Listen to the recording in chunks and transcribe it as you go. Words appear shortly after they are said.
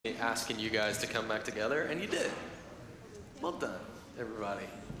asking you guys to come back together, and you did. Well done, everybody.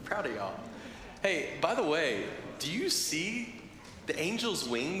 Proud of y'all. Hey, by the way, do you see the angels'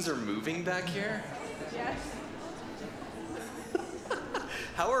 wings are moving back here? Yes.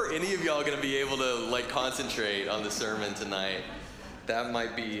 How are any of y'all going to be able to concentrate on the sermon tonight? That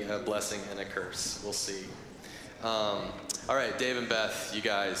might be a blessing and a curse. We'll see. All right, Dave and Beth, you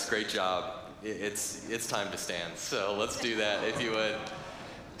guys, great job. It's time to stand. So let's do that, if you would.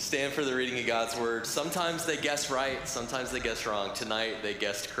 Stand for the reading of God's word. Sometimes they guess right, sometimes they guess wrong. Tonight they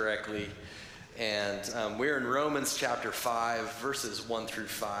guessed correctly. And we're in Romans chapter 5, verses 1 through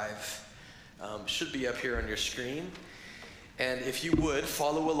 5. Should be up here on your screen. And if you would,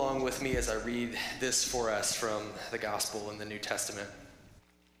 follow along with me as I read this for us from the Gospel in the New Testament.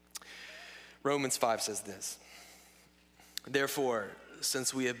 Romans 5 says this: Therefore,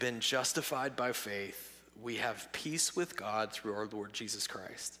 since we have been justified by faith, we have peace with God through our Lord Jesus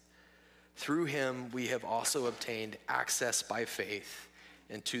Christ. Through him we have also obtained access by faith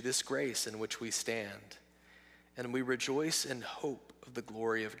into this grace in which we stand. And we rejoice in hope of the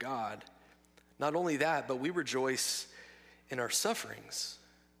glory of God. Not only that, but we rejoice in our sufferings,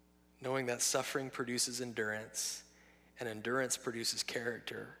 knowing that suffering produces endurance, and endurance produces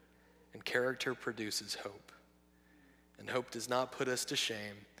character, and character produces hope. And hope does not put us to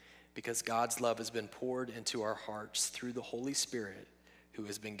shame, because God's love has been poured into our hearts through the Holy Spirit who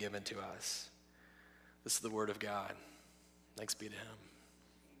has been given to us. This is the word of God. Thanks be to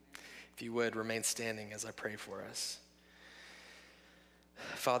him. If you would, remain standing as I pray for us.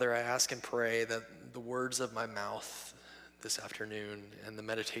 Father, I ask and pray that the words of my mouth this afternoon and the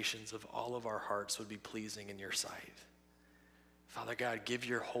meditations of all of our hearts would be pleasing in your sight. Father God, give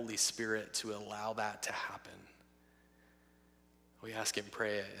your Holy Spirit to allow that to happen. We ask and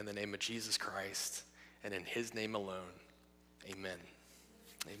pray it in the name of Jesus Christ and in his name alone. Amen.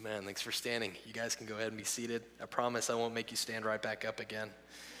 Amen. Thanks for standing. You guys can go ahead and be seated. I promise I won't make you stand right back up again.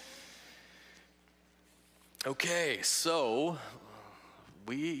 Okay, so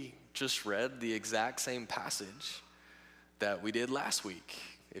we just read the exact same passage that we did last week.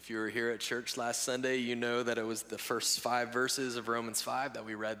 If you were here at church last Sunday, you know that it was the first 5 verses of Romans 5 that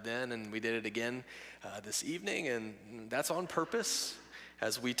we read then, and we did it again this evening, and that's on purpose.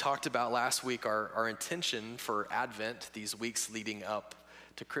 As we talked about last week, our intention for Advent, these weeks leading up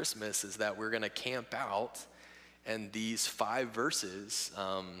to Christmas, is that we're going to camp out in these 5 verses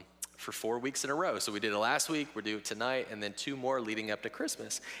for 4 weeks in a row. So we did it last week, we're doing it tonight, and then 2 more leading up to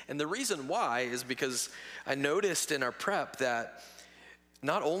Christmas. And the reason why is because I noticed in our prep that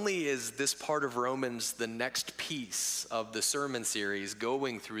not only is this part of Romans the next piece of the sermon series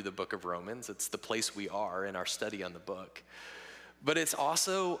going through the book of Romans, it's the place we are in our study on the book, but it's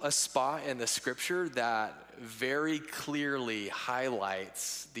also a spot in the scripture that very clearly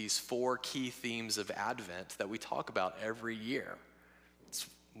highlights these 4 key themes of Advent that we talk about every year. It's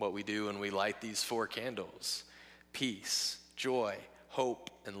what we do when we light these 4 candles: peace, joy,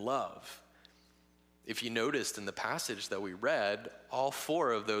 hope, and love. If you noticed in the passage that we read, all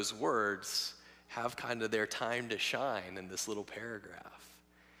 4 of those words have kind of their time to shine in this little paragraph.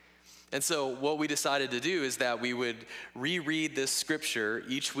 And so what we decided to do is that we would reread this scripture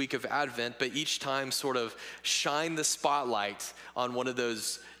each week of Advent, but each time sort of shine the spotlight on one of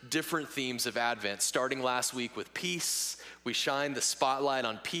those different themes of Advent. Starting last week with peace, we shined the spotlight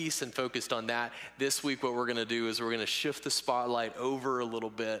on peace and focused on that. This week what we're going to do is we're going to shift the spotlight over a little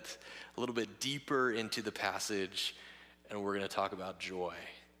bit deeper into the passage, and we're going to talk about joy.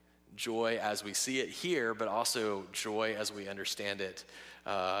 Joy as we see it here, but also joy as we understand it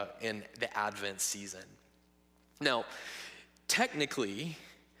in the Advent season. Now, technically,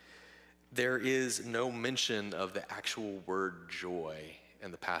 there is no mention of the actual word joy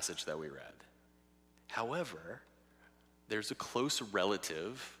in the passage that we read. However, there's a close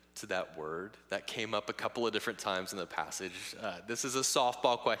relative to that word that came up a couple of different times in the passage. This is a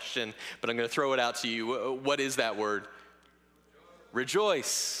softball question, but I'm going to throw it out to you. What is that word?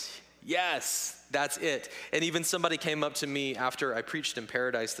 Rejoice. Yes, that's it. And even somebody came up to me after I preached in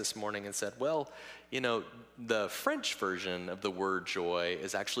Paradise this morning and said, well, the French version of the word joy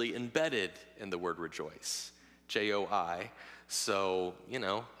is actually embedded in the word rejoice, J-O-I. So,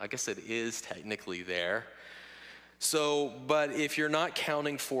 I guess it is technically there. So, but if you're not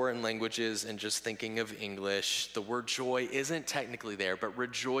counting foreign languages and just thinking of English, the word joy isn't technically there, but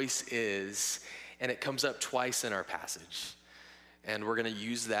rejoice is, and it comes up twice in our passage. And we're going to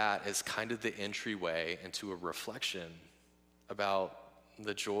use that as kind of the entryway into a reflection about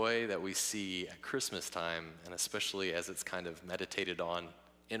the joy that we see at Christmas time, and especially as it's kind of meditated on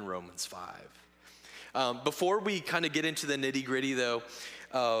in Romans 5. Before we kind of get into the nitty gritty, though,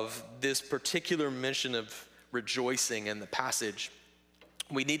 of this particular mention of rejoicing in the passage,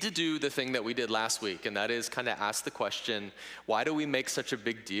 we need to do the thing that we did last week, and that is kind of ask the question, why do we make such a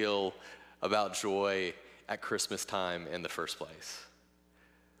big deal about joy at Christmas time in the first place?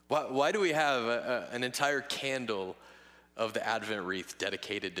 Why do we have an entire candle of the Advent wreath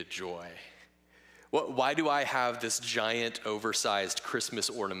dedicated to joy? Why do I have this giant, oversized Christmas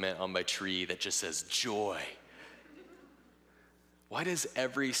ornament on my tree that just says joy? Why does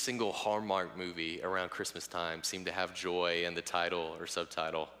every single Hallmark movie around Christmas time seem to have joy in the title or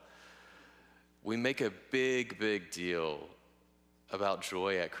subtitle? We make a big, big deal about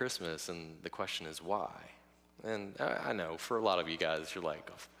joy at Christmas, and the question is why? And I know for a lot of you guys, you're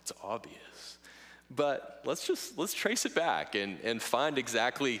like, oh, it's obvious. But let's trace it back and find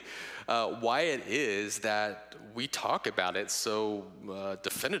exactly why it is that we talk about it so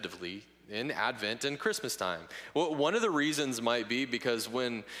definitively in Advent and Christmas time. Well, one of the reasons might be because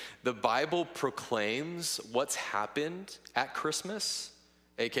when the Bible proclaims what's happened at Christmas,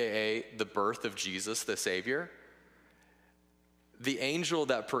 aka the birth of Jesus the Savior, the angel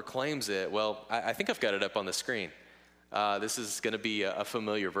that proclaims it, well, I think I've got it up on the screen. This is going to be a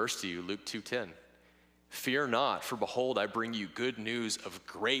familiar verse to you, Luke 2:10. Fear not, for behold, I bring you good news of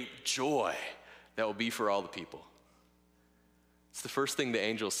great joy that will be for all the people. It's the first thing the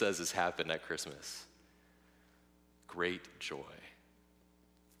angel says has happened at Christmas. Great joy.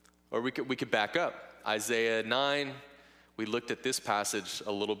 Or we could back up. Isaiah 9, we looked at this passage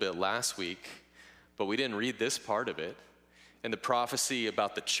a little bit last week, but we didn't read this part of it. And the prophecy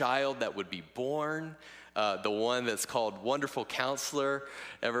about the child that would be born, the one that's called Wonderful Counselor,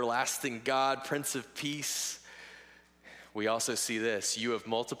 Everlasting God, Prince of Peace. We also see this: you have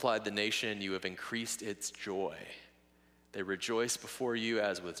multiplied the nation, you have increased its joy. They rejoice before you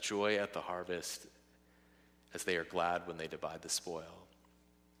as with joy at the harvest, as they are glad when they divide the spoil.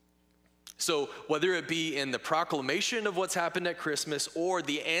 So whether it be in the proclamation of what's happened at Christmas or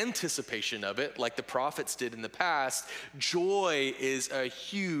the anticipation of it, like the prophets did in the past, joy is a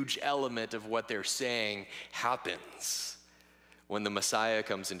huge element of what they're saying happens when the Messiah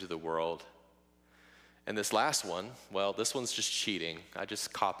comes into the world. And this last one, well, this one's just cheating. I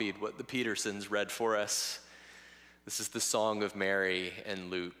just copied what the Petersons read for us. This is the Song of Mary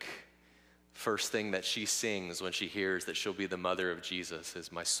in Luke. First thing that she sings when she hears that she'll be the mother of Jesus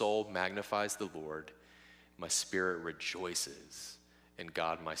is, my soul magnifies the Lord, my spirit rejoices in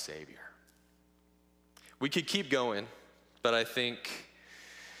God my Savior. We could keep going, but I think,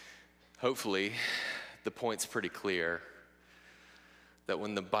 hopefully, the point's pretty clear that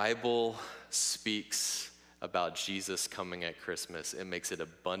when the Bible speaks about Jesus coming at Christmas, it makes it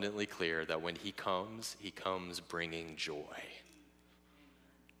abundantly clear that when he comes bringing joy.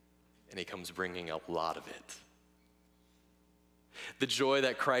 And he comes bringing a lot of it. The joy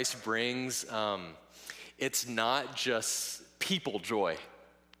that Christ brings, it's not just people joy.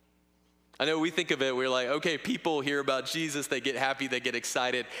 I know we think of it, we're like, okay, people hear about Jesus, they get happy, they get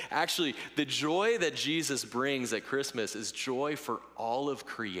excited. Actually, the joy that Jesus brings at Christmas is joy for all of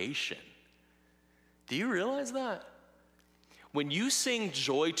creation. Do you realize that? When you sing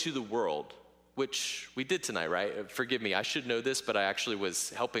joy to the world, which we did tonight, right? Forgive me, I should know this, but I actually was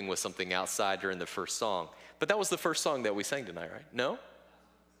helping with something outside during the first song. But that was the first song that we sang tonight, right? No?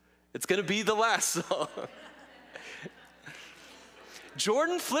 It's gonna be the last song.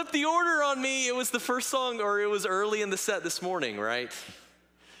 Jordan flipped the order on me. It was the first song, or it was early in the set this morning, right?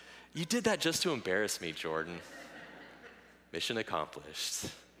 You did that just to embarrass me, Jordan. Mission accomplished.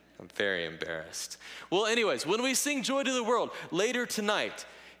 I'm very embarrassed. Well, anyways, when we sing Joy to the World later tonight,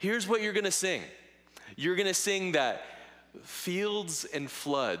 here's what you're gonna sing. You're gonna sing that fields and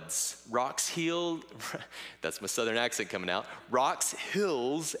floods, that's my southern accent coming out, rocks,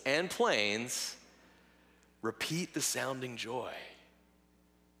 hills, and plains, repeat the sounding joy.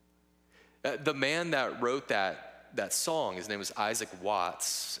 The man that wrote that song, his name was Isaac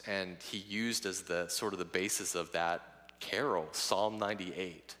Watts, and he used as the sort of the basis of that carol, Psalm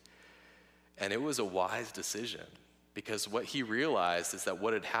 98. And it was a wise decision, because what he realized is that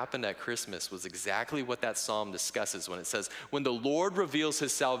what had happened at Christmas was exactly what that psalm discusses when it says, when the Lord reveals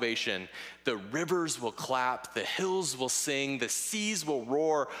his salvation, the rivers will clap, the hills will sing, the seas will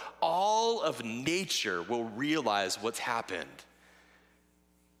roar, all of nature will realize what's happened.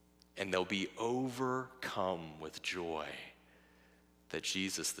 And they'll be overcome with joy that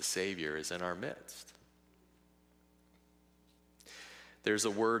Jesus the Savior is in our midst. There's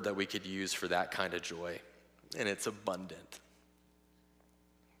a word that we could use for that kind of joy, and it's abundant.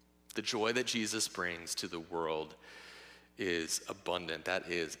 The joy that Jesus brings to the world is abundant. That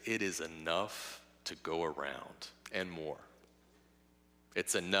is, it is enough to go around and more.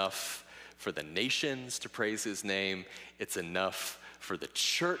 It's enough for the nations to praise his name. It's enough for the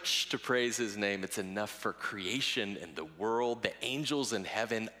church to praise his name. It's enough for creation and the world, the angels in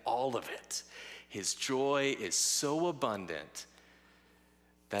heaven, all of it. His joy is so abundant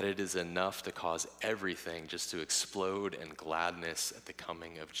that it is enough to cause everything just to explode in gladness at the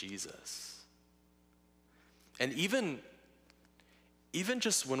coming of Jesus. And even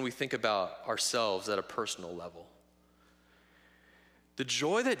just when we think about ourselves at a personal level, the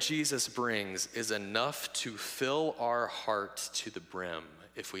joy that Jesus brings is enough to fill our heart to the brim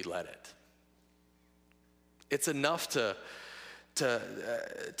if we let it. It's enough to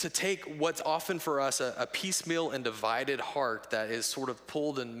take what's often for us a piecemeal and divided heart that is sort of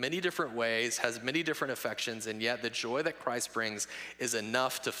pulled in many different ways, has many different affections, and yet the joy that Christ brings is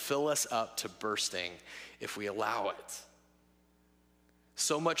enough to fill us up to bursting if we allow it.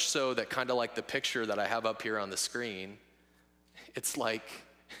 So much so that, kind of like the picture that I have up here on the screen, it's like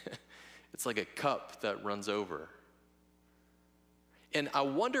a cup that runs over. And I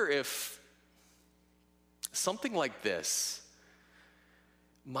wonder if something like this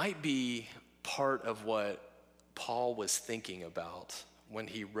might be part of what Paul was thinking about when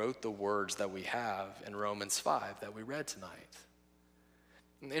he wrote the words that we have in Romans 5 that we read tonight.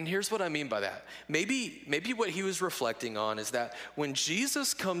 And here's what I mean by that. Maybe what he was reflecting on is that when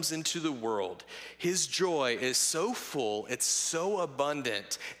Jesus comes into the world, his joy is so full, it's so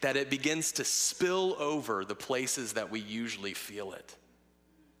abundant, that it begins to spill over the places that we usually feel it.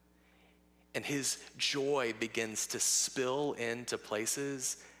 And his joy begins to spill into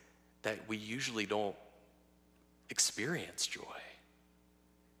places that we usually don't experience joy.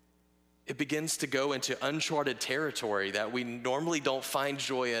 It begins to go into uncharted territory that we normally don't find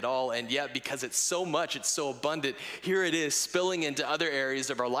joy at all, and yet because it's so much, it's so abundant, here it is spilling into other areas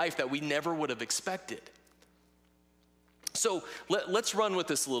of our life that we never would have expected. So let's run with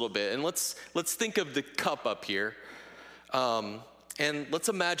this a little bit, and let's think of the cup up here, and let's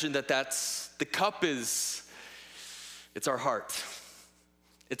imagine that's the cup it's our heart.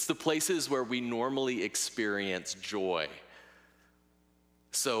 It's the places where we normally experience joy.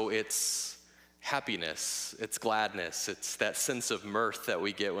 So it's happiness, it's gladness, it's that sense of mirth that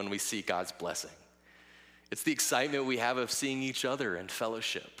we get when we see God's blessing. It's the excitement we have of seeing each other in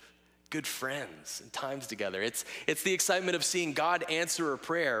fellowship, good friends and times together. It's the excitement of seeing God answer a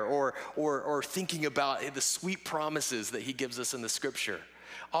prayer or thinking about the sweet promises that he gives us in the scripture.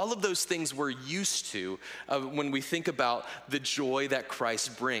 All of those things we're used to when we think about the joy that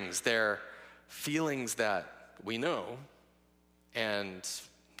Christ brings. They're feelings that we know, and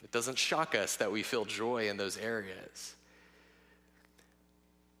it doesn't shock us that we feel joy in those areas.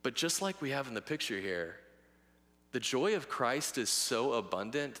 But just like we have in the picture here, the joy of Christ is so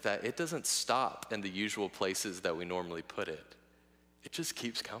abundant that it doesn't stop in the usual places that we normally put it. It just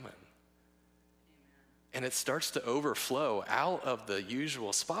keeps coming. And it starts to overflow out of the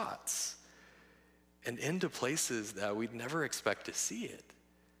usual spots and into places that we'd never expect to see it.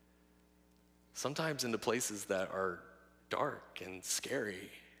 Sometimes into places that are dark and scary,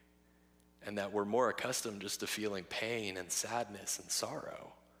 and that we're more accustomed just to feeling pain and sadness and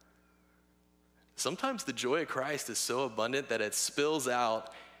sorrow. Sometimes the joy of Christ is so abundant that it spills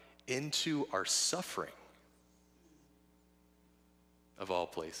out into our suffering, of all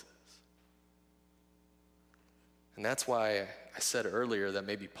places. And that's why I said earlier that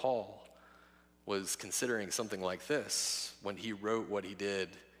maybe Paul was considering something like this when he wrote what he did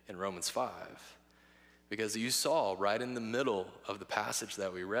in Romans 5. Because you saw right in the middle of the passage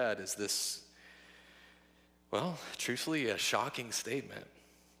that we read is this, well, truthfully, a shocking statement.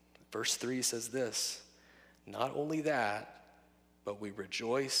 Verse 3 says this: not only that, but we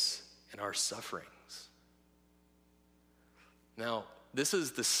rejoice in our sufferings. Now, this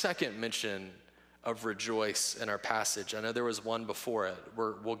is the second mention of rejoice in our passage. I know there was one before it.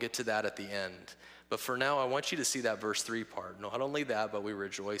 We'll get to that at the end. But for now, I want you to see that verse 3 part. Not only that, but we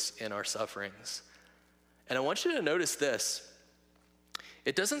rejoice in our sufferings. And I want you to notice this.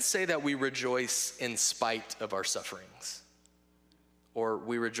 It doesn't say that we rejoice in spite of our sufferings, or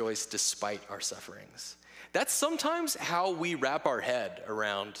we rejoice despite our sufferings. That's sometimes how we wrap our head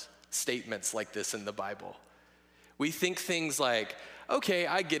around statements like this in the Bible. We think things like, okay,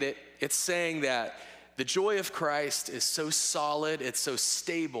 I get it. It's saying that the joy of Christ is so solid, it's so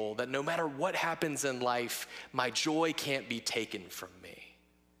stable, that no matter what happens in life, my joy can't be taken from me.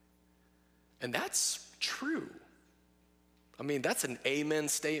 And that's true. I mean, that's an amen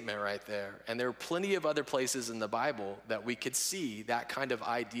statement right there. And there are plenty of other places in the Bible that we could see that kind of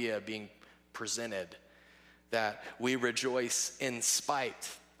idea being presented, that we rejoice in spite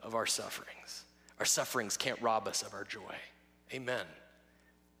of our sufferings. Our sufferings can't rob us of our joy. Amen.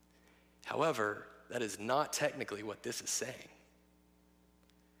 However, that is not technically what this is saying.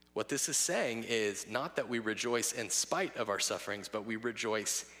 What this is saying is not that we rejoice in spite of our sufferings, but we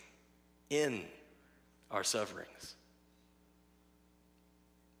rejoice in our sufferings.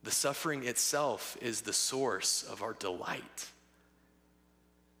 The suffering itself is the source of our delight,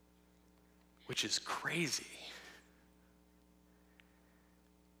 which is crazy.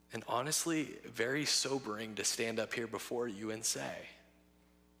 And honestly, very sobering to stand up here before you and say.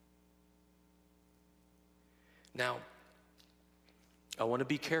 Now, I want to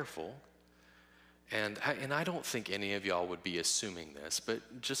be careful, and I don't think any of y'all would be assuming this,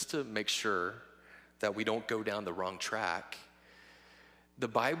 but just to make sure that we don't go down the wrong track, the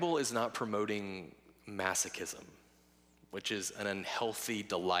Bible is not promoting masochism, which is an unhealthy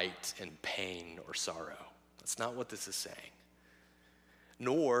delight in pain or sorrow. That's not what this is saying.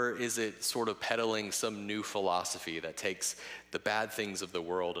 Nor is it sort of peddling some new philosophy that takes the bad things of the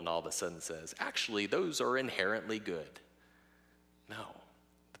world and all of a sudden says, actually, those are inherently good. No,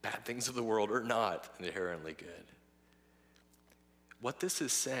 the bad things of the world are not inherently good. What this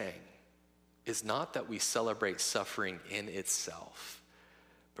is saying is not that we celebrate suffering in itself,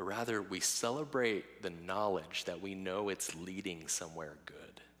 but rather we celebrate the knowledge that we know it's leading somewhere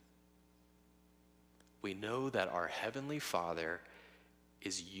good. We know that our Heavenly Father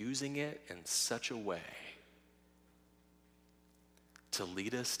is using it in such a way to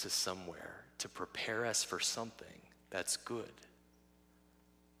lead us to somewhere, to prepare us for something that's good.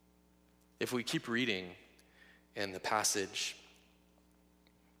 If we keep reading in the passage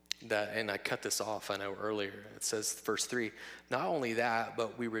that, and I cut this off, I know earlier, it says, verse 3, not only that,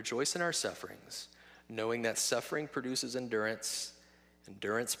 but we rejoice in our sufferings, knowing that suffering produces endurance,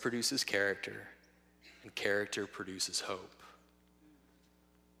 endurance produces character, and character produces hope.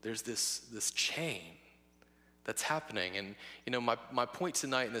 There's this chain that's happening. And, my point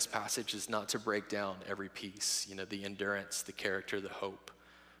tonight in this passage is not to break down every piece, the endurance, the character, the hope.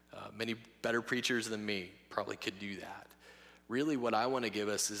 Many better preachers than me probably could do that. Really, what I want to give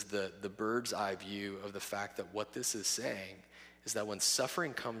us is the bird's eye view of the fact that what this is saying is that when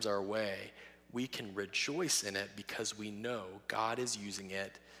suffering comes our way, we can rejoice in it because we know God is using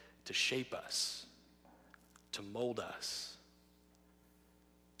it to shape us, to mold us,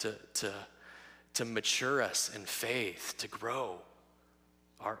 to mature us in faith, to grow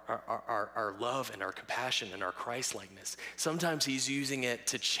our love and our compassion and our Christ-likeness. Sometimes he's using it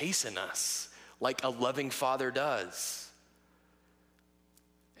to chasten us like a loving father does.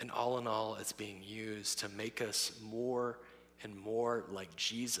 And all in all, it's being used to make us more and more like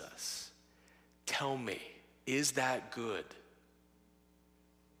Jesus. Tell me, is that good?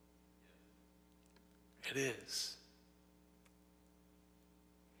 It is.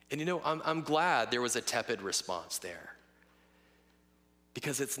 And I'm glad there was a tepid response there.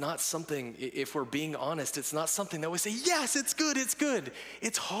 Because it's not something, if we're being honest, it's not something that we say, yes, it's good, it's good.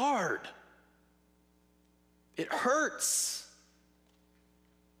 It's hard. It hurts.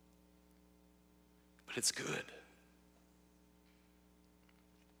 But it's good.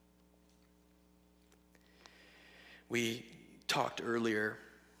 We talked earlier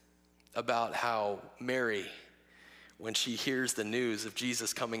about how Mary, when she hears the news of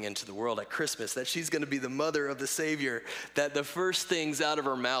Jesus coming into the world at Christmas, that she's going to be the mother of the Savior, that the first things out of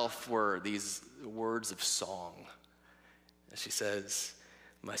her mouth were these words of song. And she says,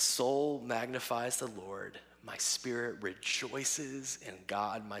 my soul magnifies the Lord, my spirit rejoices in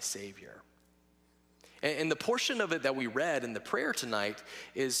God, my Savior. And the portion of it that we read in the prayer tonight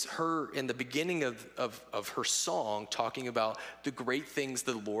is her in the beginning of her song talking about the great things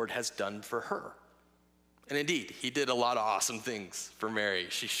the Lord has done for her. And indeed, he did a lot of awesome things for Mary.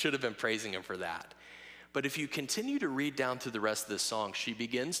 She should have been praising him for that. But if you continue to read down through the rest of the song, she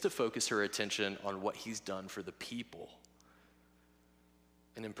begins to focus her attention on what he's done for the people.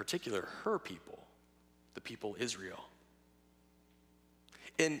 And in particular, her people, the people Israel.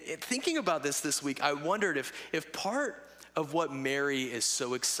 And thinking about this week, I wondered if part of what Mary is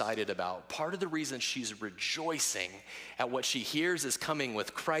so excited about, part of the reason she's rejoicing at what she hears is coming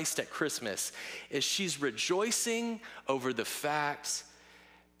with Christ at Christmas, is she's rejoicing over the fact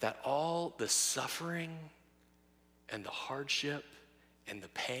that all the suffering and the hardship and the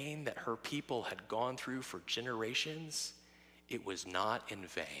pain that her people had gone through for generations, it was not in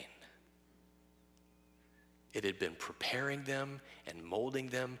vain. It had been preparing them and molding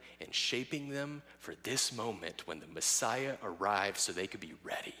them and shaping them for this moment when the Messiah arrived so they could be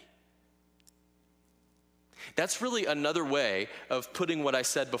ready. That's really another way of putting what I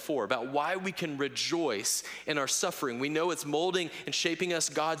said before about why we can rejoice in our suffering. We know it's molding and shaping us,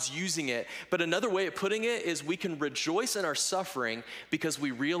 God's using it. But another way of putting it is we can rejoice in our suffering because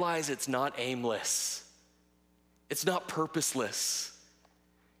we realize it's not aimless. It's not purposeless.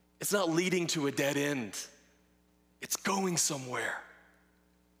 It's not leading to a dead end. It's going somewhere.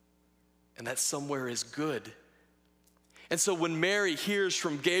 And that somewhere is good. And so when Mary hears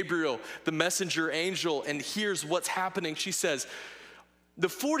from Gabriel, the messenger angel, and hears what's happening, she says, the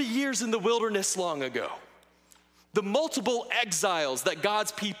 40 years in the wilderness long ago, the multiple exiles that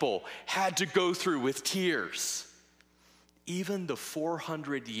God's people had to go through with tears, even the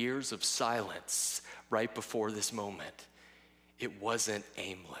 400 years of silence right before this moment, it wasn't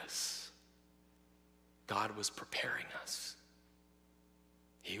aimless. God was preparing us.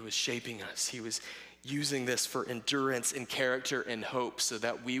 He was shaping us. He was using this for endurance and character and hope so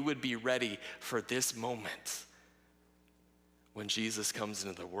that we would be ready for this moment when Jesus comes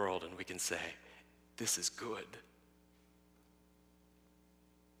into the world and we can say, this is good.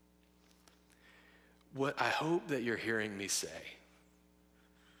 What I hope that you're hearing me say,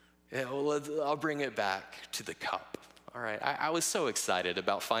 I'll bring it back to the cup. All right, I was so excited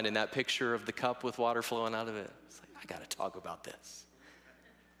about finding that picture of the cup with water flowing out of it. It's like, I got to talk about this.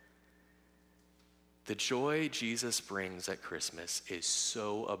 The joy Jesus brings at Christmas is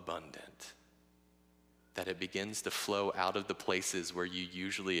so abundant that it begins to flow out of the places where you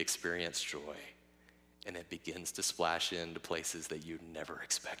usually experience joy, and it begins to splash into places that you never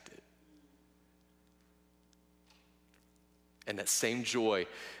expected. And that same joy,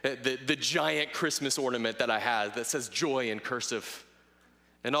 the giant Christmas ornament that I have that says joy in cursive,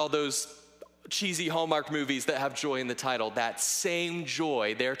 and all those cheesy Hallmark movies that have joy in the title, that same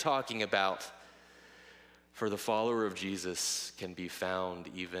joy they're talking about for the follower of Jesus can be found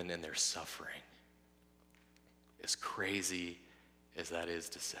even in their suffering, as crazy as that is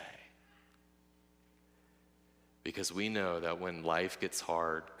to say. Because we know that when life gets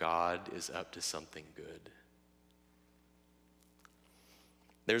hard, God is up to something good.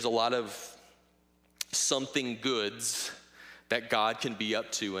 There's a lot of something goods that God can be up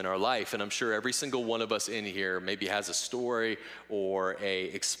to in our life. And I'm sure every single one of us in here maybe has a story or a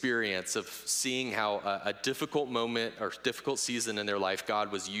experience of seeing how a difficult moment or difficult season in their life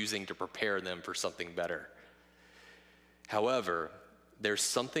God was using to prepare them for something better. However, there's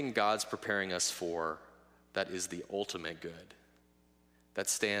something God's preparing us for that is the ultimate good, that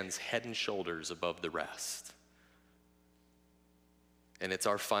stands head and shoulders above the rest. And it's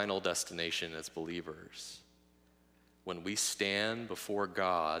our final destination as believers, when we stand before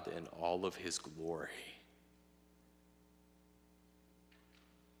God in all of his glory.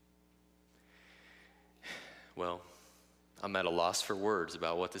 Well, I'm at a loss for words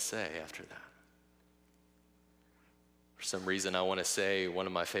about what to say after that. For some reason, I want to say one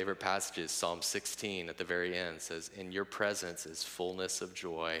of my favorite passages, Psalm 16 at the very end says, "In your presence is fullness of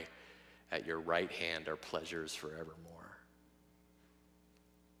joy. At your right hand are pleasures forevermore."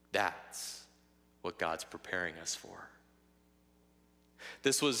 That's what God's preparing us for.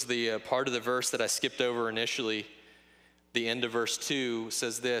 This was the part of the verse that I skipped over initially. The end of verse 2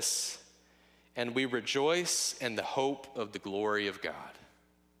 says this, "And we rejoice in the hope of the glory of God."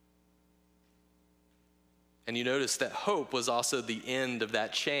 And you notice that hope was also the end of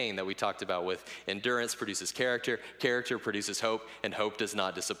that chain that we talked about with endurance produces character, character produces hope, and hope does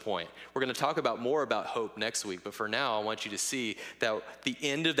not disappoint. We're going to talk about more about hope next week, but for now I want you to see that the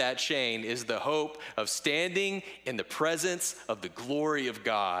end of that chain is the hope of standing in the presence of the glory of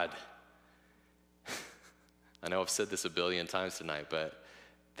God. I know I've said this a billion times tonight, but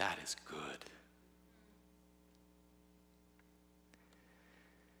that is good.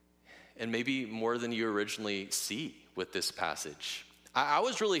 And maybe more than you originally see with this passage. I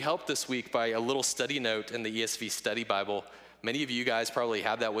was really helped this week by a little study note in the ESV Study Bible. Many of you guys probably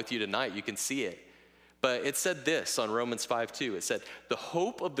have that with you tonight. You can see it. But it said this on Romans 5:2. It said, "The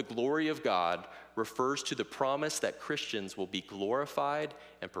hope of the glory of God refers to the promise that Christians will be glorified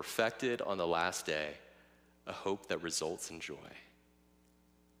and perfected on the last day, a hope that results in joy."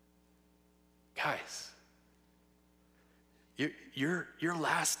 Guys, your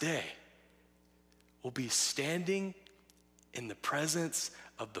last day will be standing in the presence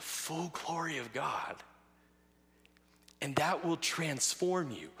of the full glory of God. And that will transform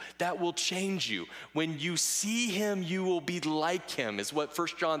you. That will change you. When you see him, you will be like him, is what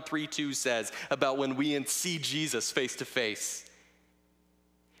 1 John 3:2 says about when we see Jesus face to face.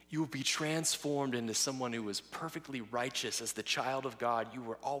 You will be transformed into someone who is perfectly righteous as the child of God you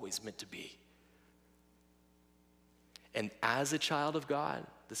were always meant to be. And as a child of God,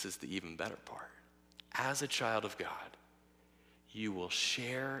 this is the even better part. as a child of God, you will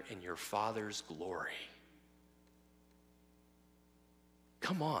share in your Father's glory.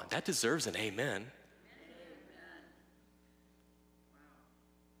 Come on, that deserves an amen.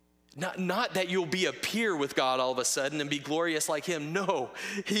 Not that you'll be a peer with God all of a sudden and be glorious like him. No,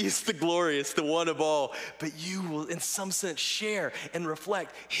 he's the glorious, the one of all. But you will, in some sense, share and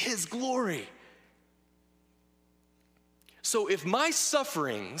reflect his glory. So if my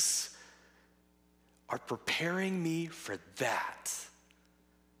sufferings are preparing me for that,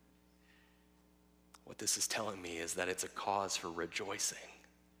 what this is telling me is that it's a cause for rejoicing.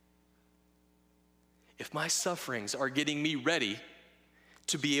 If my sufferings are getting me ready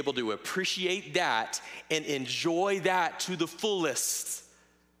to be able to appreciate that and enjoy that to the fullest,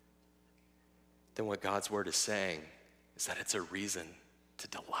 then what God's word is saying is that it's a reason to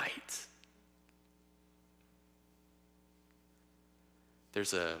delight.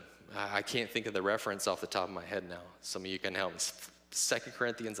 I can't think of the reference off the top of my head now. Some of you can help me. 2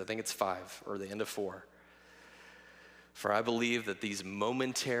 Corinthians, I think it's 5 or the end of 4. For I believe that these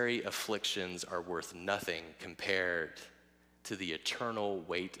momentary afflictions are worth nothing compared to the eternal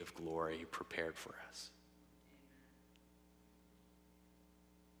weight of glory prepared for us.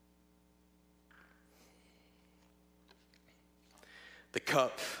 The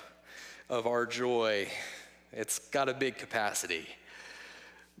cup of our joy, it's got a big capacity,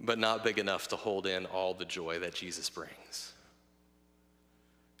 but not big enough to hold in all the joy that Jesus brings.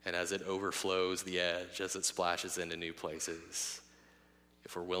 And as it overflows the edge, as it splashes into new places,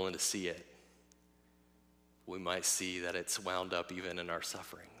 if we're willing to see it, we might see that it's wound up even in our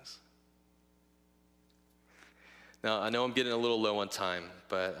sufferings. Now, I know I'm getting a little low on time,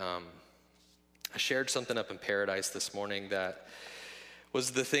 but I shared something up in Paradise this morning that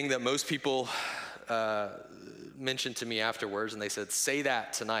was the thing that most people mentioned to me afterwards, and they said, say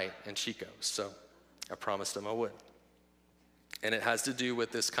that tonight in Chico. So I promised them I would. And it has to do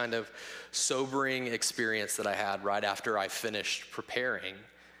with this kind of sobering experience that I had right after I finished preparing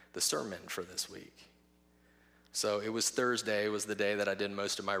the sermon for this week. So it was Thursday, it was the day that I did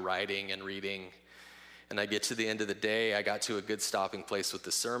most of my writing and reading. And I get to the end of the day, I got to a good stopping place with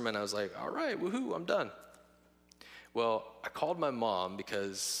the sermon. I was like, all right, woohoo, I'm done. Well, I called my mom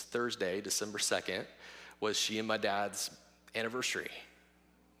because Thursday, December 2nd, was she and my dad's anniversary.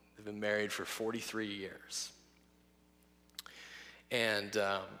 They've been married for 43 years. And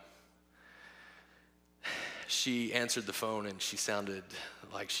she answered the phone and she sounded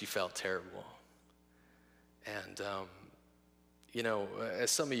like she felt terrible. And, as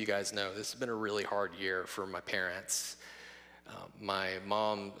some of you guys know, this has been a really hard year for my parents. My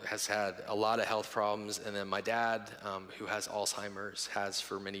mom has had a lot of health problems, and then my dad, who has Alzheimer's, has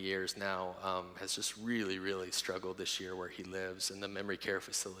for many years now, has just really, really struggled this year where he lives in the memory care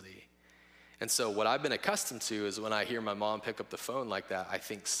facility. And so what I've been accustomed to is when I hear my mom pick up the phone like that, I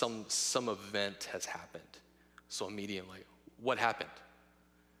think some event has happened. So immediately, what happened?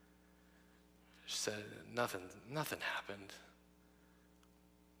 She said, nothing happened.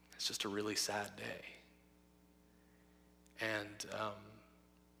 It's just a really sad day. And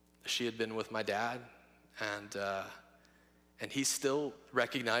she had been with my dad, and he still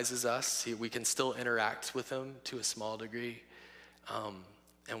recognizes us. We can still interact with him to a small degree.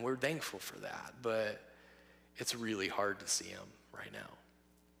 And we're thankful for that, but it's really hard to see him right now.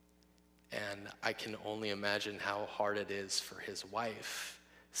 And I can only imagine how hard it is for his wife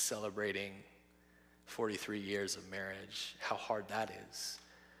celebrating 43 years of marriage, how hard that is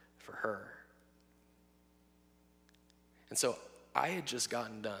for her. And so I had just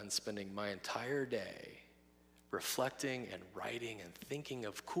gotten done spending my entire day reflecting and writing and thinking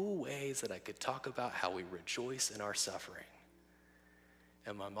of cool ways that I could talk about how we rejoice in our suffering.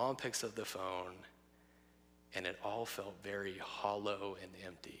 And my mom picks up the phone, and it all felt very hollow and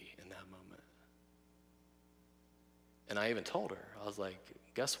empty in that moment. And I even told her, I was like,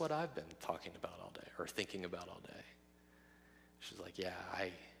 guess what I've been talking about all day, or thinking about all day? She's like, yeah,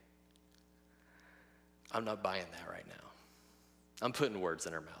 I'm not buying that right now. I'm putting words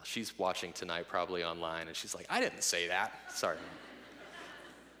in her mouth. She's watching tonight probably online, and she's like, I didn't say that. Sorry.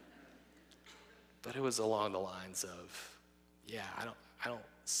 But it was along the lines of, yeah, I don't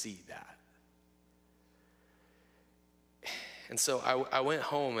see that. And so I went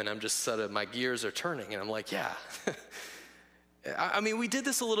home, and I'm just sort of, my gears are turning, and I'm like, yeah. I mean, we did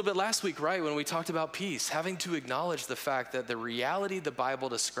this a little bit last week, right? When we talked about peace, having to acknowledge the fact that the reality the Bible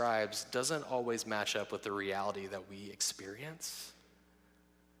describes doesn't always match up with the reality that we experience.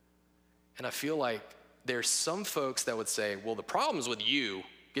 And I feel like there's some folks that would say, well, the problem's with you.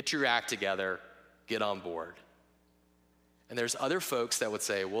 Get your act together. Get on board. And there's other folks that would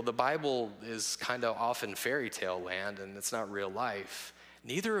say, well, the Bible is kind of often fairy tale land and it's not real life.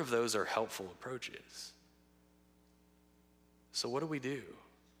 Neither of those are helpful approaches. So what do we do?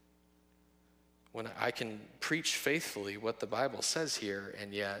 When I can preach faithfully what the Bible says here,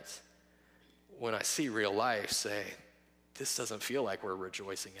 and yet when I see real life, say, this doesn't feel like we're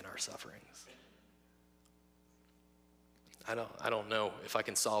rejoicing in our sufferings. I don't know if I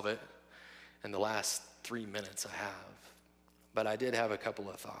can solve it in the last 3 minutes I have, but I did have a couple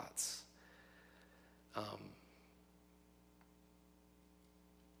of thoughts.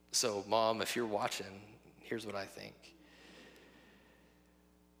 So, Mom, if you're watching, here's what I think.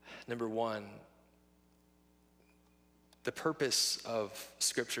 Number one, the purpose of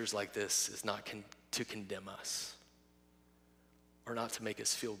scriptures like this is not to condemn us or not to make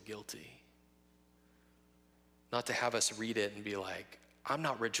us feel guilty, not to have us read it and be like, I'm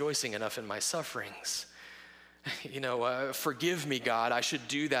not rejoicing enough in my sufferings. Forgive me, God, I should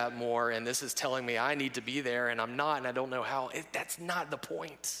do that more, and this is telling me I need to be there, and I'm not, and I don't know how. That's not the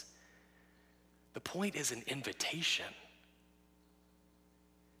point. The point is an invitation.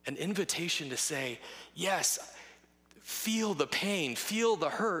 An invitation to say, yes, feel the pain, feel the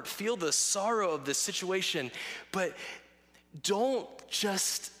hurt, feel the sorrow of the situation, but don't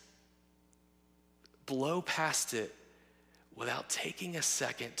just blow past it without taking a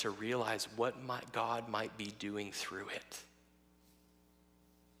second to realize what God might be doing through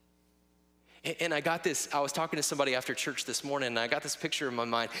it. And I was talking to somebody after church this morning, and I got this picture in my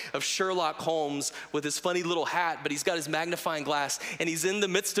mind of Sherlock Holmes with his funny little hat, but he's got his magnifying glass, and he's in the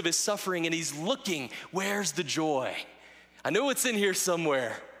midst of his suffering, and he's looking, where's the joy? I know it's in here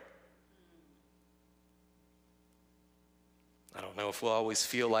somewhere. I don't know if we'll always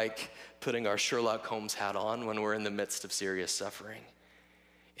feel like putting our Sherlock Holmes hat on when we're in the midst of serious suffering.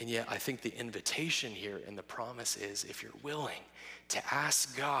 And yet I think the invitation here and the promise is, if you're willing to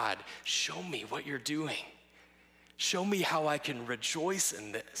ask God, show me what you're doing. Show me how I can rejoice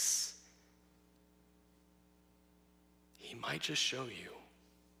in this. He might just show you.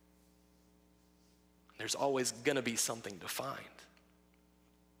 There's always gonna be something to find.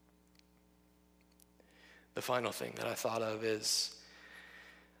 The final thing that I thought of is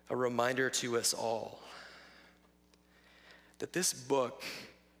a reminder to us all that this book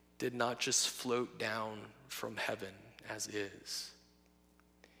did not just float down from heaven as is.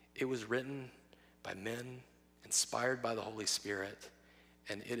 It was written by men, inspired by the Holy Spirit,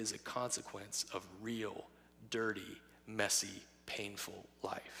 and it is a consequence of real, dirty, messy, painful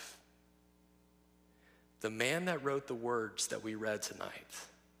life. The man that wrote the words that we read tonight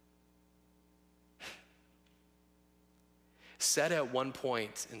said at one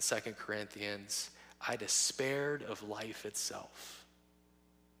point in 2 Corinthians, I despaired of life itself.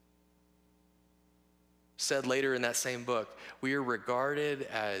 Said later in that same book, we are regarded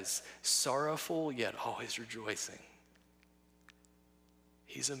as sorrowful yet always rejoicing.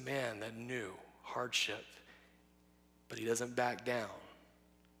 He's a man that knew hardship, but he doesn't back down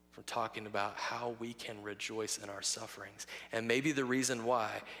from talking about how we can rejoice in our sufferings. And maybe the reason why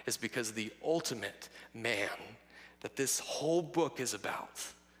is because the ultimate man that this whole book is about,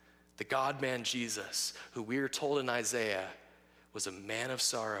 the God-man Jesus, who we are told in Isaiah was a man of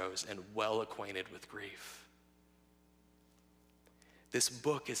sorrows and well acquainted with grief. This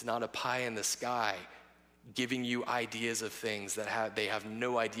book is not a pie in the sky giving you ideas of things that they have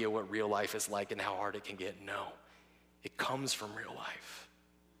no idea what real life is like and how hard it can get. No, it comes from real life.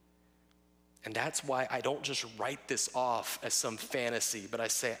 And that's why I don't just write this off as some fantasy, but I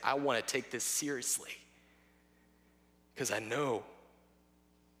say I want to take this seriously. Because I know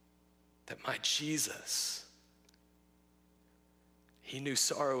that my Jesus, he knew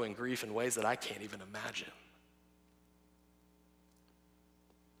sorrow and grief in ways that I can't even imagine.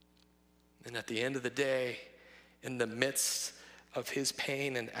 And at the end of the day, in the midst of his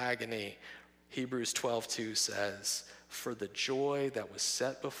pain and agony, Hebrews 12:2 says, for the joy that was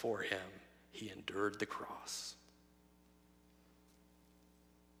set before him, he endured the cross.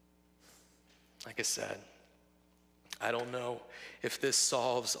 Like I said, I don't know if this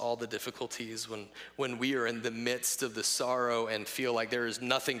solves all the difficulties when we are in the midst of the sorrow and feel like there is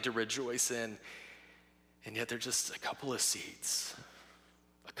nothing to rejoice in, and yet they're just a couple of seeds,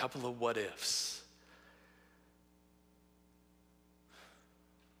 a couple of what ifs.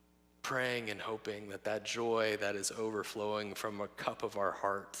 Praying and hoping that that joy that is overflowing from a cup of our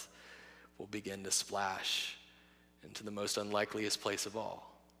heart will begin to splash into the most unlikeliest place of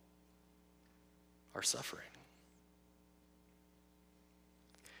all, our suffering.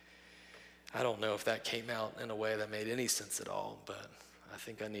 I don't know if that came out in a way that made any sense at all, but I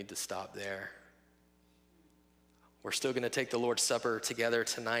think I need to stop there. We're still going to take the Lord's Supper together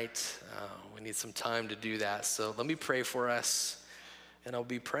tonight. We need some time to do that. So let me pray for us, and I'll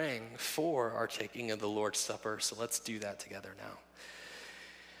be praying for our taking of the Lord's Supper. So let's do that together now.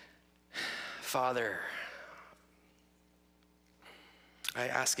 Father, I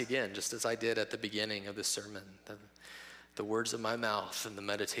ask again, just as I did at the beginning of the sermon, the words of my mouth and the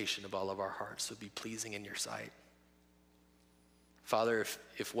meditation of all of our hearts would be pleasing in your sight. Father,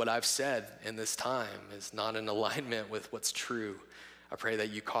 if what I've said in this time is not in alignment with what's true, I pray that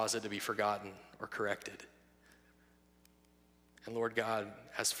you cause it to be forgotten or corrected. And Lord God,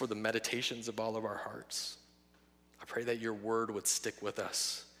 as for the meditations of all of our hearts, I pray that your word would stick with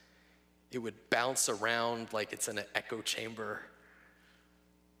us. It would bounce around like it's in an echo chamber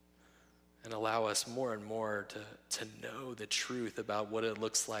and allow us more and more to know the truth about what it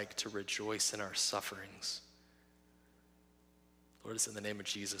looks like to rejoice in our sufferings. Lord, it's in the name of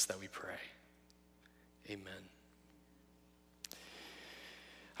Jesus that we pray. Amen.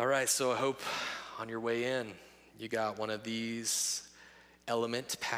 All right, so I hope on your way in, you got one of these element